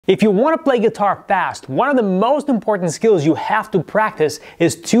If you want to play guitar fast, one of the most important skills you have to practice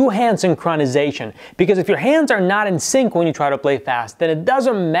is two-hand synchronization. Because if your hands are not in sync when you try to play fast, then it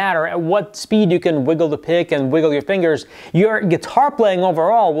doesn't matter at what speed you can wiggle the pick and wiggle your fingers, your guitar playing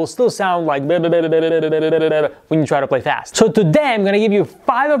overall will still sound like when you try to play fast. So today I'm going to give you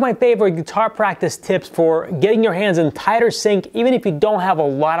 5 of my favorite guitar practice tips for getting your hands in tighter sync even if you don't have a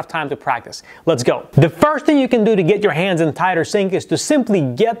lot of time to practice. Let's go. The first thing you can do to get your hands in tighter sync is to simply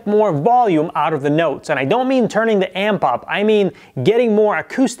get more volume out of the notes. And I don't mean turning the amp up, I mean getting more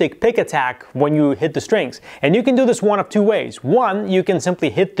acoustic pick attack when you hit the strings. And you can do this one of 2 ways. One, you can simply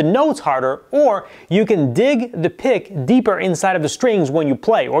hit the notes harder, or you can dig the pick deeper inside of the strings when you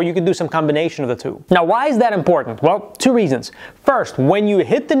play, or you can do some combination of the two. Now, why is that important? Well, 2 reasons. First, when you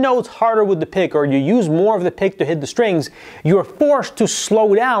hit the notes harder with the pick, or you use more of the pick to hit the strings, you're forced to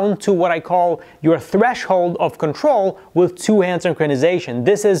slow down to what I call your threshold of control with two-hand synchronization.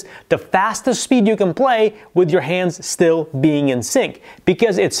 This is the fastest speed you can play with your hands still being in sync,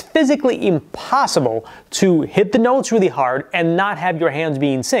 because it's physically impossible to hit the notes really hard and not have your hands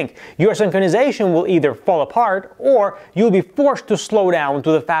be in sync. Your synchronization will either fall apart or you'll be forced to slow down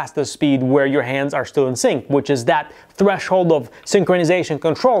to the fastest speed where your hands are still in sync, which is that threshold of synchronization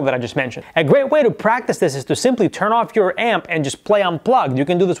control that I just mentioned. A great way to practice this is to simply turn off your amp and just play unplugged. You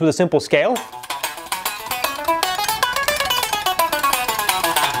can do this with a simple scale.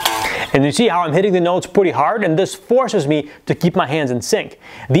 And you see how I'm hitting the notes pretty hard, and this forces me to keep my hands in sync.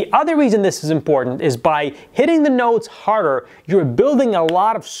 The other reason this is important is by hitting the notes harder, you're building a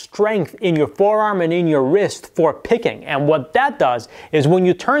lot of strength in your forearm and in your wrist for picking. And what that does is when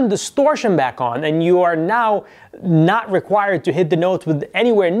you turn distortion back on and you are now not required to hit the notes with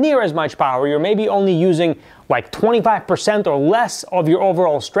anywhere near as much power, you're maybe only using like 25% or less of your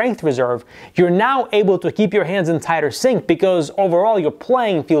overall strength reserve, you're now able to keep your hands in tighter sync because overall your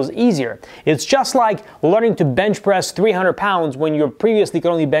playing feels easier. It's just like learning to bench press 300 pounds when you previously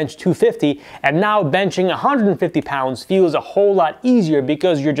could only bench 250, and now benching 150 pounds feels a whole lot easier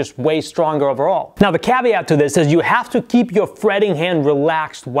because you're just way stronger overall. Now the caveat to this is you have to keep your fretting hand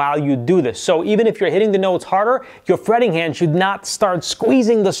relaxed while you do this. So even if you're hitting the notes harder, your fretting hand should not start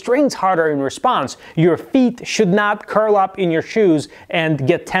squeezing the strings harder in response. Your feet should not curl up in your shoes and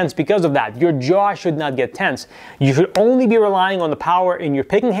get tense because of that. Your jaw should not get tense. You should only be relying on the power in your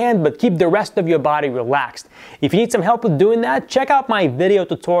picking hand, but keep the rest of your body relaxed. If you need some help with doing that, check out my video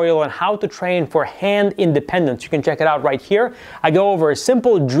tutorial on how to train for hand independence. You can check it out right here. I go over a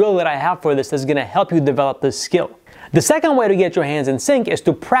simple drill that I have for this that's going to help you develop this skill. The second way to get your hands in sync is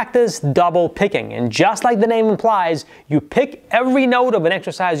to practice double picking. And just like the name implies, you pick every note of an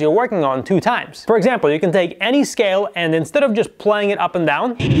exercise you're working on 2 times. For example, you can take any scale and instead of just playing it up and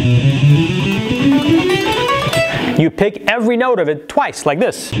down, you pick every note of it twice, like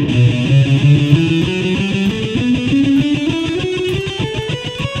this.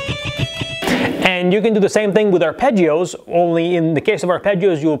 And you can do the same thing with arpeggios, only in the case of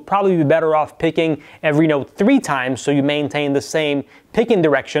arpeggios, you'll probably be better off picking every note 3 times so you maintain the same picking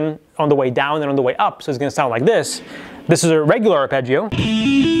direction on the way down and on the way up. So it's going to sound like this. This is a regular arpeggio.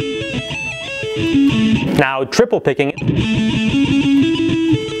 Now triple picking.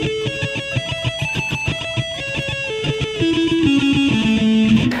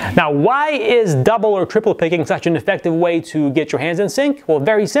 Now, why is double or triple picking such an effective way to get your hands in sync? Well,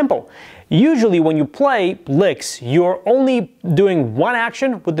 very simple. Usually when you play licks, you're only doing 1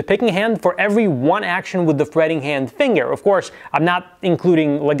 action with the picking hand for every 1 action with the fretting hand finger. Of course, I'm not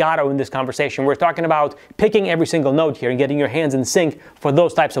including legato in this conversation. We're talking about picking every single note here and getting your hands in sync for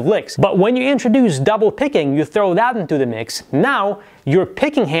those types of licks. But when you introduce double picking, you throw that into the mix. Now, your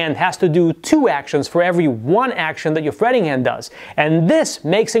picking hand has to do 2 actions for every 1 action that your fretting hand does. And this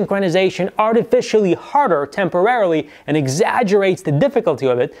makes synchronization artificially harder temporarily and exaggerates the difficulty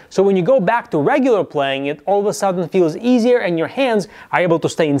of it. So when you go back to regular playing, it all of a sudden feels easier and your hands are able to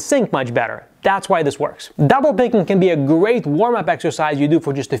stay in sync much better. That's why this works. Double picking can be a great warm-up exercise you do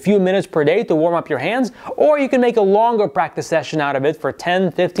for just a few minutes per day to warm up your hands, or you can make a longer practice session out of it for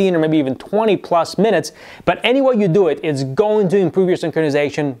 10, 15, or maybe even 20 plus minutes, but any way you do it, it's going to improve your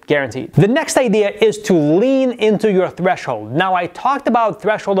synchronization, guaranteed. The next idea is to lean into your threshold. Now, I talked about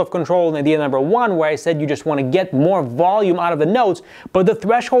threshold of control in idea number 1, where I said you just want to get more volume out of the notes, but the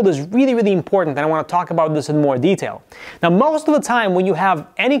threshold is really, really important, and I want to talk about this in more detail. Now, most of the time when you have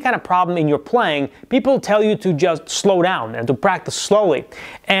any kind of problem in your playing, people tell you to just slow down and to practice slowly.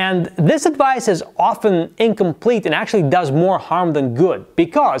 And this advice is often incomplete and actually does more harm than good,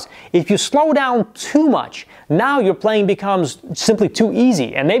 because if you slow down too much, now your playing becomes simply too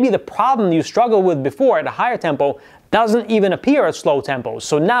easy, and maybe the problem you struggled with before at a higher tempo doesn't even appear at slow tempos.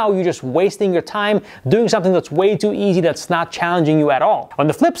 So now you're just wasting your time doing something that's way too easy, that's not challenging you at all. On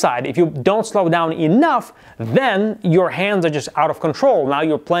the flip side, if you don't slow down enough, then your hands are just out of control. Now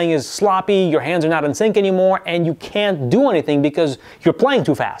your playing is sloppy, your hands are not in sync anymore, and you can't do anything because you're playing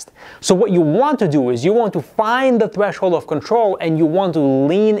too fast. So what you want to do is you want to find the threshold of control and you want to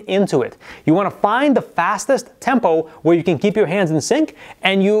lean into it. You want to find the fastest tempo where you can keep your hands in sync,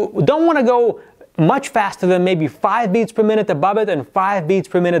 and you don't want to go much faster than maybe 5 beats per minute above it and 5 beats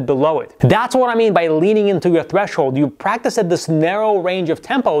per minute below it. That's what I mean by leaning into your threshold. You practice at this narrow range of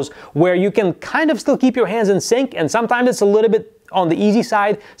tempos where you can kind of still keep your hands in sync, and sometimes it's a little bit on the easy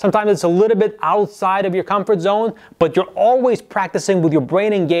side, sometimes it's a little bit outside of your comfort zone, but you're always practicing with your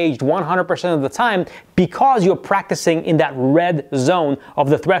brain engaged 100% of the time because you're practicing in that red zone of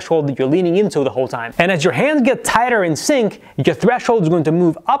the threshold that you're leaning into the whole time. And as your hands get tighter in sync, your threshold is going to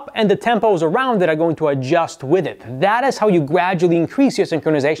move up and the tempos around it are going to adjust with it. That is how you gradually increase your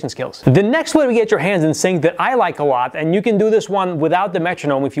synchronization skills. The next way to get your hands in sync that I like a lot, and you can do this one without the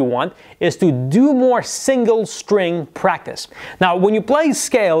metronome if you want, is to do more single string practice. Now, when you play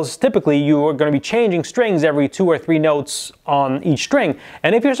scales, typically you are going to be changing strings every 2 or 3 notes on each string.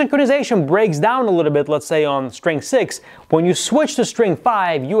 And if your synchronization breaks down a little bit, let's say on string 6, when you switch to string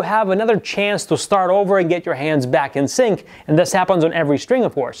 5, you have another chance to start over and get your hands back in sync. And this happens on every string,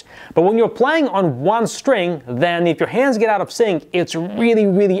 of course. But when you're playing on one string, then if your hands get out of sync, it's really,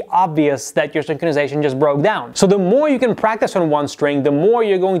 really obvious that your synchronization just broke down. So the more you can practice on one string, the more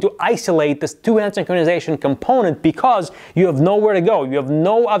you're going to isolate this two-hand synchronization component because you have nowhere to go. You have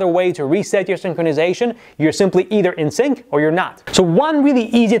no other way to reset your synchronization. You're simply either in sync or you're not. So one really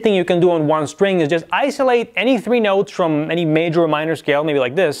easy thing you can do on one string is just isolate any 3 notes from any major or minor scale, maybe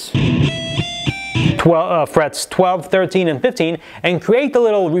like this. Frets 12, 13, and 15, and create the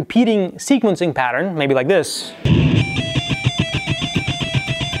little repeating sequencing pattern, maybe like this.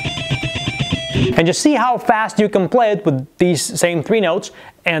 And just see how fast you can play it with these same 3 notes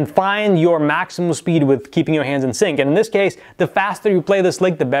and find your maximum speed with keeping your hands in sync. And in this case, the faster you play this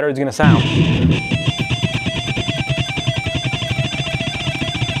lick, the better it's going to sound.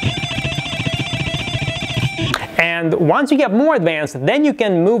 And once you get more advanced, then you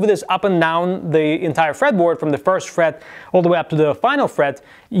can move this up and down the entire fretboard from the first fret all the way up to the final fret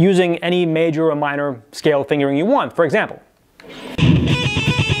using any major or minor scale fingering you want. For example,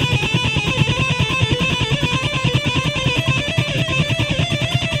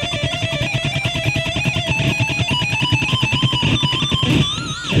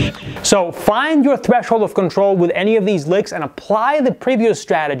 so find your threshold of control with any of these licks and apply the previous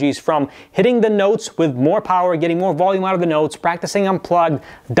strategies from hitting the notes with more power, getting more volume out of the notes, practicing unplugged,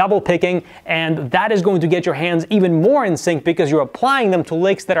 double picking, and that is going to get your hands even more in sync because you're applying them to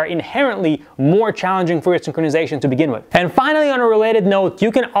licks that are inherently more challenging for your synchronization to begin with. And finally, on a related note,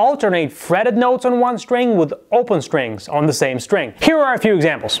 you can alternate fretted notes on one string with open strings on the same string. Here are a few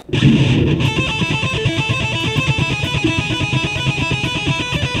examples.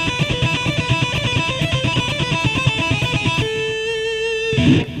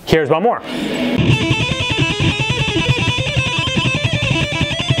 Here's one more.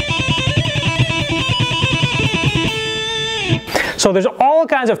 So there's all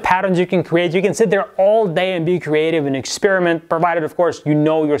kinds of patterns you can create. You can sit there all day and be creative and experiment, provided, of course, you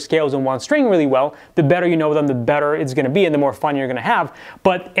know your scales in one string really well. The better you know them, the better it's going to be and the more fun you're going to have.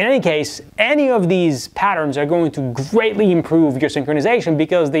 But in any case, any of these patterns are going to greatly improve your synchronization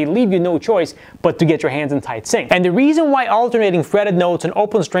because they leave you no choice but to get your hands in tight sync. And the reason why alternating fretted notes and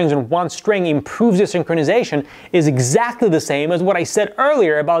open strings on one string improves your synchronization is exactly the same as what I said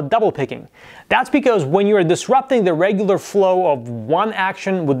earlier about double picking. That's because when you're disrupting the regular flow of one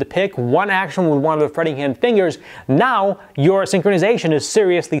action with the pick, one action with one of the fretting hand fingers, now your synchronization is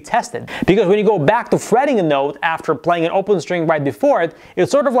seriously tested. Because when you go back to fretting a note after playing an open string right before it,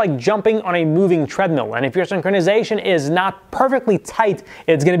 it's sort of like jumping on a moving treadmill. And if your synchronization is not perfectly tight,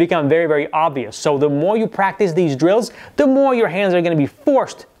 it's going to become very, very obvious. So the more you practice these drills, the more your hands are going to be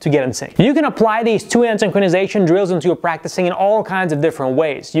forced to get in sync. You can apply these two-hand synchronization drills into your practicing in all kinds of different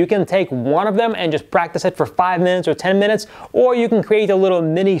ways. You can take one of them and just practice it for 5 minutes or 10 minutes, or you can create a little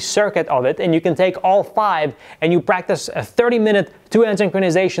mini circuit of it and you can take all 5 and you practice a 30-minute 2-hand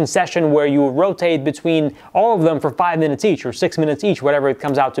synchronization session where you rotate between all of them for 5 minutes each or 6 minutes each, whatever it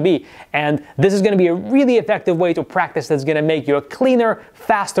comes out to be. And this is going to be a really effective way to practice that's going to make you a cleaner,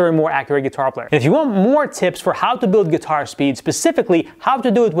 faster, and more accurate guitar player. If you want more tips for how to build guitar speed, specifically how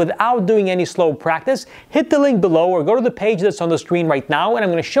to do it without doing any slow practice, hit the link below or go to the page that's on the screen right now, and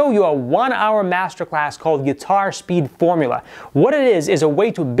I'm going to show you a 1-hour masterclass called Guitar Speed Formula. What it is a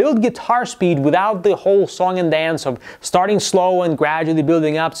way to build guitar speed without the whole song and dance of starting slow and gradually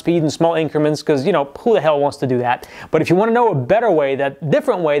building up speed in small increments, because, you know, who the hell wants to do that? But if you want to know a better way, that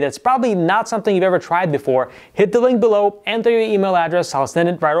different way, that's probably not something you've ever tried before, hit the link below, enter your email address, I'll send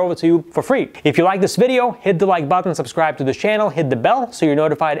it right over to you for free. If you like this video, hit the like button, subscribe to the channel, hit the bell so you're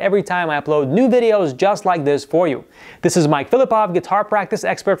notified every time I upload new videos just like this for you. This is Mike Filipov, guitar practice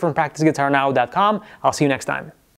expert from PracticeGuitarNow.com. I'll see you next time.